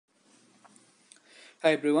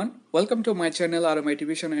Hi everyone, welcome to my channel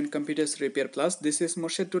Automation and Computers Repair Plus. This is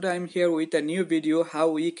Murshid. Today I'm here with a new video how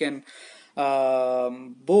we can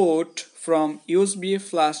boot from USB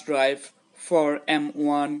flash drive for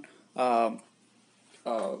M1 uh,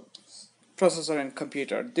 uh, processor and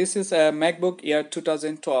computer. This is a MacBook Air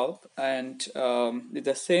 2012 and with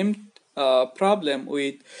the same problem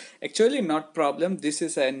with actually not problem, this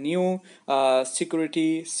is a new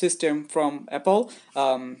security system from Apple,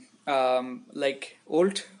 like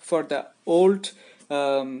old for the old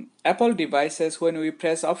Apple devices. When we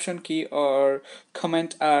press option key or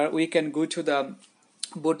command R, we can go to the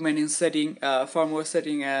boot menu setting, firmware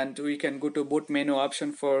setting, and we can go to boot menu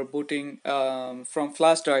option for booting from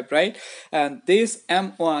flash drive, right? And this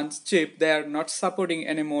M1 chip, they are not supporting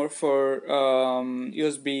anymore for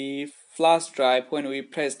USB flash drive when we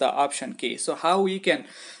press the option key. So how we can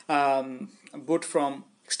boot from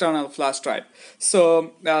external flash drive?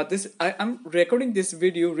 So I'm recording this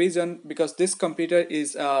video reason because this computer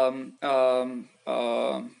is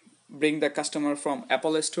bring the customer from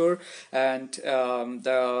Apple Store, and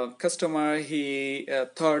the customer, he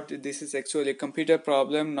thought this is actually a computer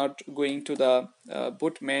problem, not going to the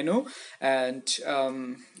boot menu, and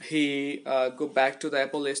he go back to the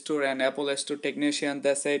Apple Store, and Apple Store technician,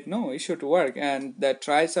 they said no, it should work, and they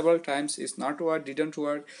tried several times, it's not work, didn't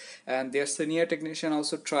work, and their senior technician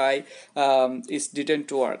also try, it didn't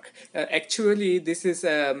work. Actually this is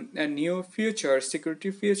a new feature, security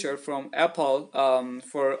feature from Apple,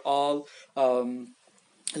 for all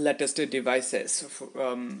latest devices,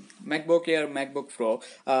 MacBook Air, MacBook Pro.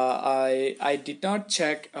 I did not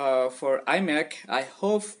check for iMac. I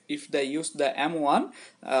hope if they use the M1,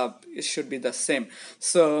 it should be the same.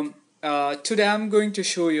 So today I'm going to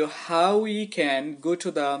show you how we can go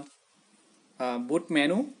to the boot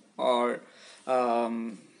menu, or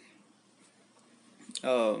um,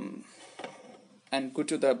 um, and go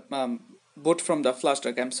to the boot from the flash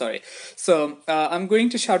drive. I'm sorry. So I'm going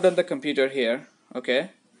to shut down the computer here.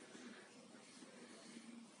 Okay.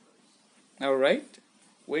 All right.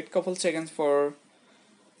 Wait couple seconds for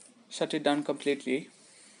shut it down completely.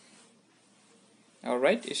 All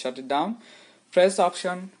right, it shut it down. Press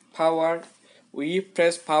option power. We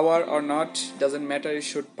press power or not, doesn't matter, it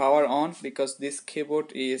should power on because this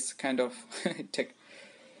keyboard is kind of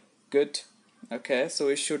good. Okay, so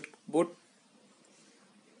it should boot.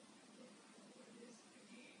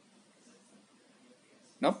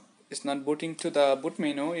 Nope, it's not booting to the boot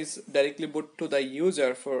menu, it's directly boot to the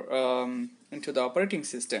user for into the operating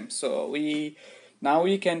system. So now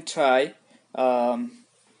we can try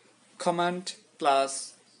command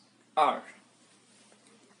plus R.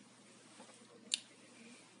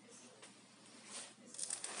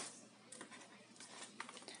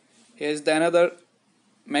 Here's the another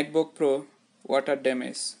MacBook Pro water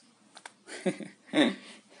damage.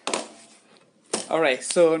 Alright,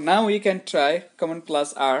 so now we can try command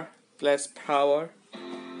plus R plus power.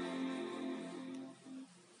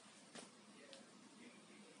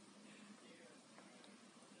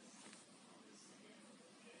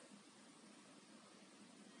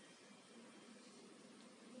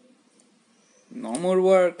 No more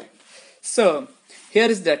work. So here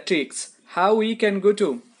is the tricks how we can go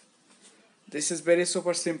to. This is very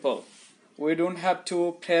super simple. We don't have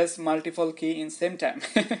to press multiple key in same time.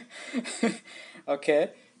 Okay,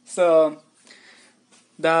 so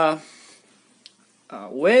the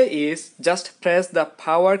way is just press the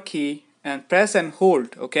power key and press and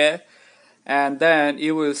hold. Okay, and then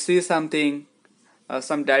you will see something,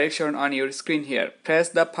 some direction on your screen here. Press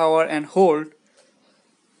the power and hold.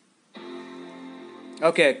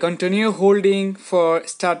 Okay, continue holding for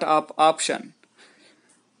startup option.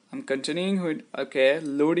 I'm continuing with, okay,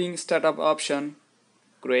 loading startup option.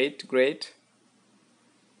 Great, great.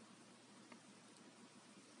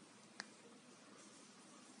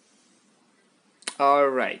 All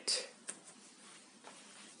right.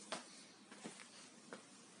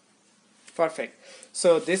 Perfect.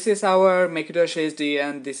 So this is our Macintosh HD,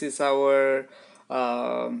 and this is our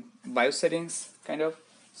BIOS settings, kind of.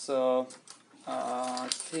 So I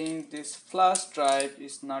think this flash drive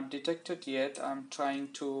is not detected yet. I'm trying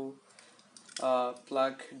to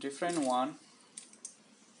plug different one.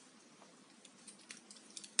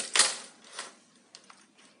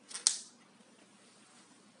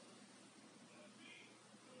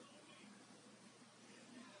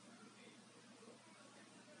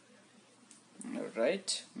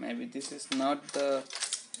 Alright, maybe this is not the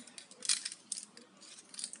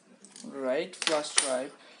right flash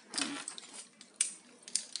drive.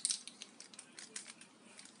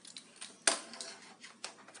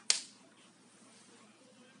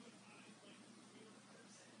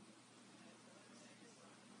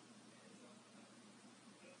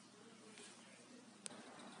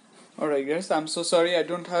 Alright guys, I'm so sorry I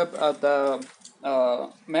don't have the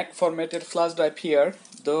Mac formatted flash drive here,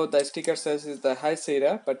 though the sticker says is the high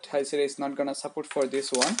Sierra, but high Sierra is not gonna support for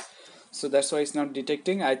this one, so that's why it's not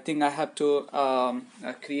detecting. I think I have to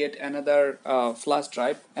create another flash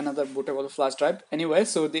drive, another bootable flash drive. Anyway,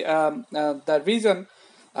 so the reason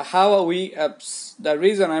the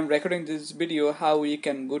reason I'm recording this video, how we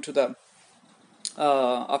can go to the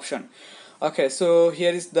option. Okay, so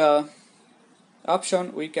here is the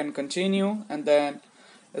option. We can continue, and then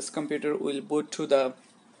this computer will boot to the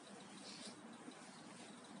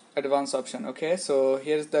advanced option. Okay, so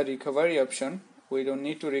here's the recovery option. We don't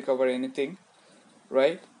need to recover anything,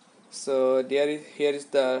 right? So here is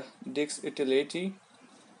the disk utility.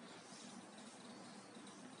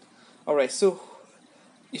 Alright, so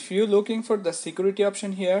if you're looking for the security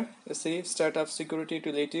option here, you see startup security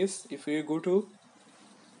utilities. If you go to,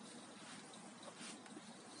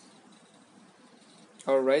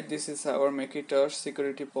 alright, this is our Macintosh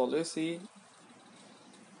security policy,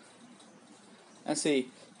 and see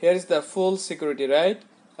here is the full security, right?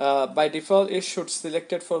 By default it should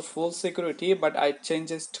selected for full security, but I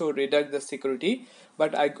changes to reduce the security,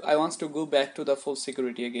 but I want to go back to the full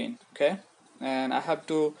security again. Okay, and I have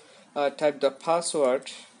to type the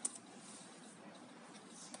password.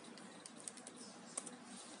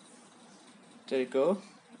 There you go,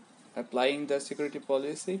 applying the security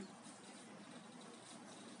policy.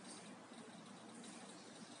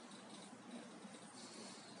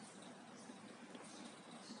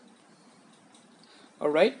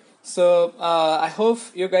 Alright, so I hope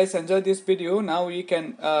you guys enjoyed this video. Now we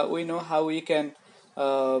know how we can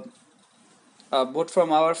boot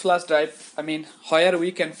from our flash drive. I mean, where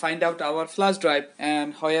we can find out our flash drive,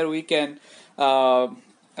 and where we can uh,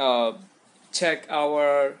 uh, check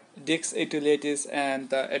our disk utilities and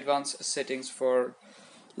the advanced settings for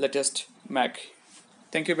latest Mac.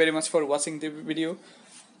 Thank you very much for watching the video.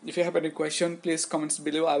 If you have any question, please comments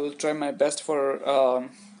below. I will try my best for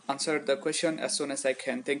answer the question as soon as I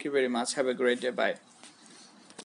can. Thank you very much. Have a great day. Bye.